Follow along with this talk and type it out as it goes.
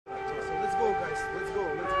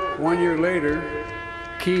1 year later,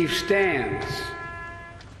 Kyiv stands,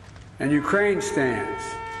 and Ukraine stands.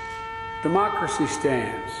 Democracy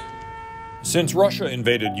stands. Since Russia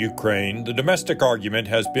invaded Ukraine, the domestic argument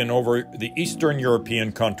has been over the Eastern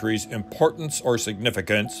European country's importance or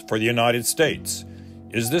significance for the United States.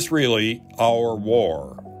 Is this really our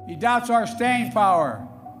war? He doubts our staying power.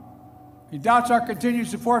 He doubts our continued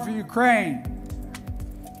support for Ukraine.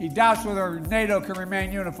 He doubts whether NATO can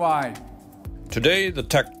remain unified. Today, the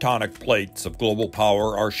tectonic plates of global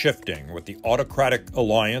power are shifting, with the autocratic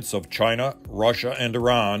alliance of China, Russia, and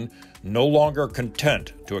Iran no longer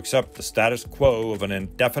content to accept the status quo of an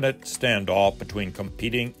indefinite standoff between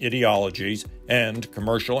competing ideologies and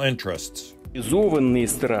commercial interests.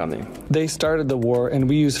 They started the war, and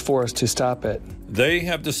we use force to stop it. They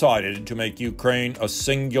have decided to make Ukraine a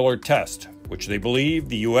singular test, which they believe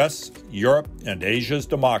the U.S., Europe, and Asia's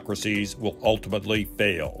democracies will ultimately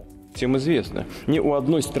fail. The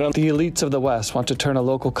elites of the West want to turn a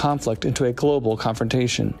local conflict into a global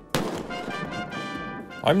confrontation.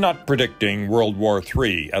 I'm not predicting World War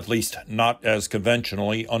III, at least not as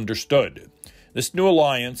conventionally understood. This new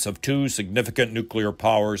alliance of two significant nuclear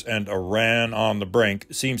powers and Iran on the brink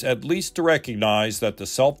seems at least to recognize that the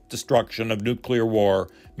self-destruction of nuclear war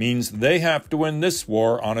means they have to win this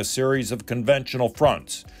war on a series of conventional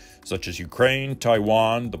fronts, such as Ukraine,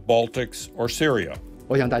 Taiwan, the Baltics, or Syria.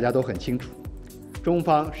 我想大家都很清楚，中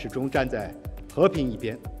方始终站在和平一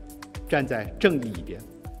边，站在正义一边。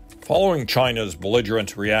 Following China's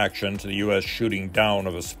belligerent reaction to the U.S. shooting down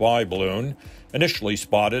of a spy balloon, initially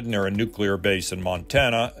spotted near a nuclear base in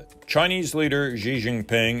Montana, Chinese leader Xi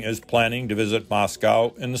Jinping is planning to visit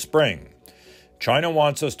Moscow in the spring. China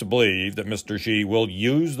wants us to believe that Mr. Xi will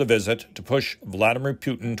use the visit to push Vladimir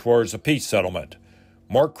Putin towards a peace settlement.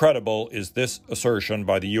 More credible is this assertion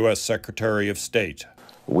by the U.S. Secretary of State.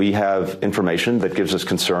 We have information that gives us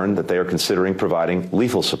concern that they are considering providing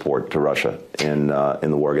lethal support to Russia in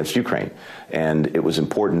the war against Ukraine. And it was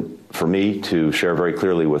important for me to share very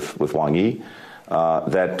clearly with Wang Yi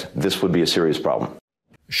that this would be a serious problem.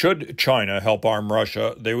 Should China help arm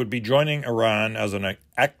Russia, they would be joining Iran as an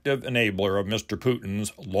active enabler of Mr.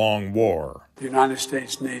 Putin's long war. The United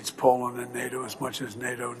States needs Poland and NATO as much as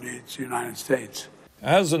NATO needs the United States.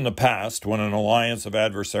 As in the past, when an alliance of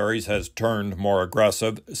adversaries has turned more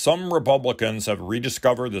aggressive, some Republicans have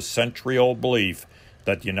rediscovered the century-old belief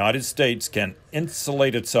that the United States can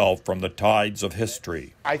insulate itself from the tides of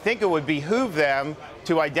history. I think it would behoove them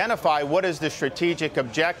to identify what is the strategic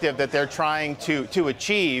objective that they're trying to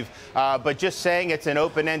achieve, but just saying it's an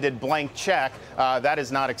open-ended blank check, that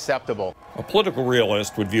is not acceptable. A political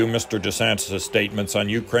realist would view Mr. DeSantis' statements on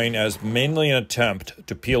Ukraine as mainly an attempt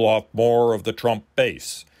to peel off more of the Trump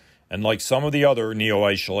base. And like some of the other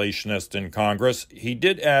neo-isolationists in Congress, he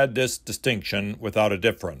did add this distinction without a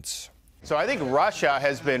difference. So I think Russia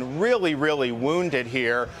has been really, really wounded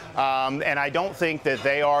here, and I don't think that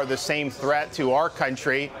they are the same threat to our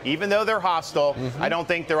country. Even though they're hostile, I don't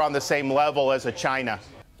think they're on the same level as a China.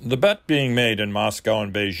 The bet being made in Moscow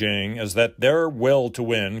and Beijing is that their will to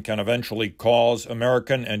win can eventually cause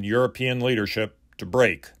American and European leadership to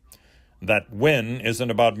break. That win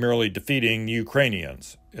isn't about merely defeating the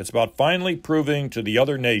Ukrainians. It's about finally proving to the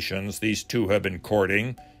other nations these two have been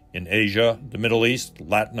courting, in Asia, the Middle East,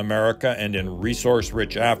 Latin America, and in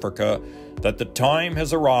resource-rich Africa, that the time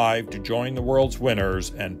has arrived to join the world's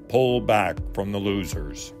winners and pull back from the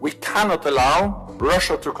losers. We cannot allow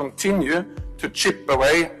Russia to continue to chip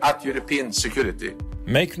away at European security.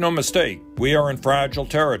 Make no mistake, we are in fragile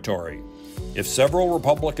territory. If several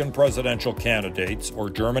Republican presidential candidates, or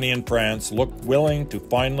Germany and France, look willing to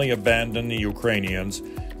finally abandon the Ukrainians,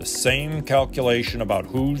 the same calculation about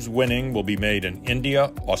who's winning will be made in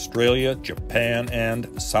India, Australia, Japan,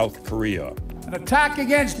 and South Korea. An attack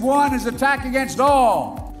against one is an attack against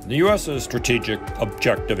all. The U.S.'s strategic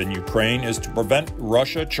objective in Ukraine is to prevent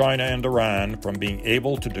Russia, China, and Iran from being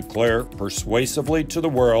able to declare persuasively to the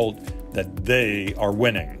world that they are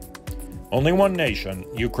winning. Only one nation,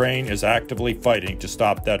 Ukraine, is actively fighting to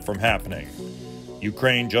stop that from happening.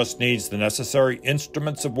 Ukraine just needs the necessary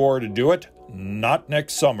instruments of war to do it, not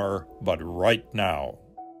next summer, but right now.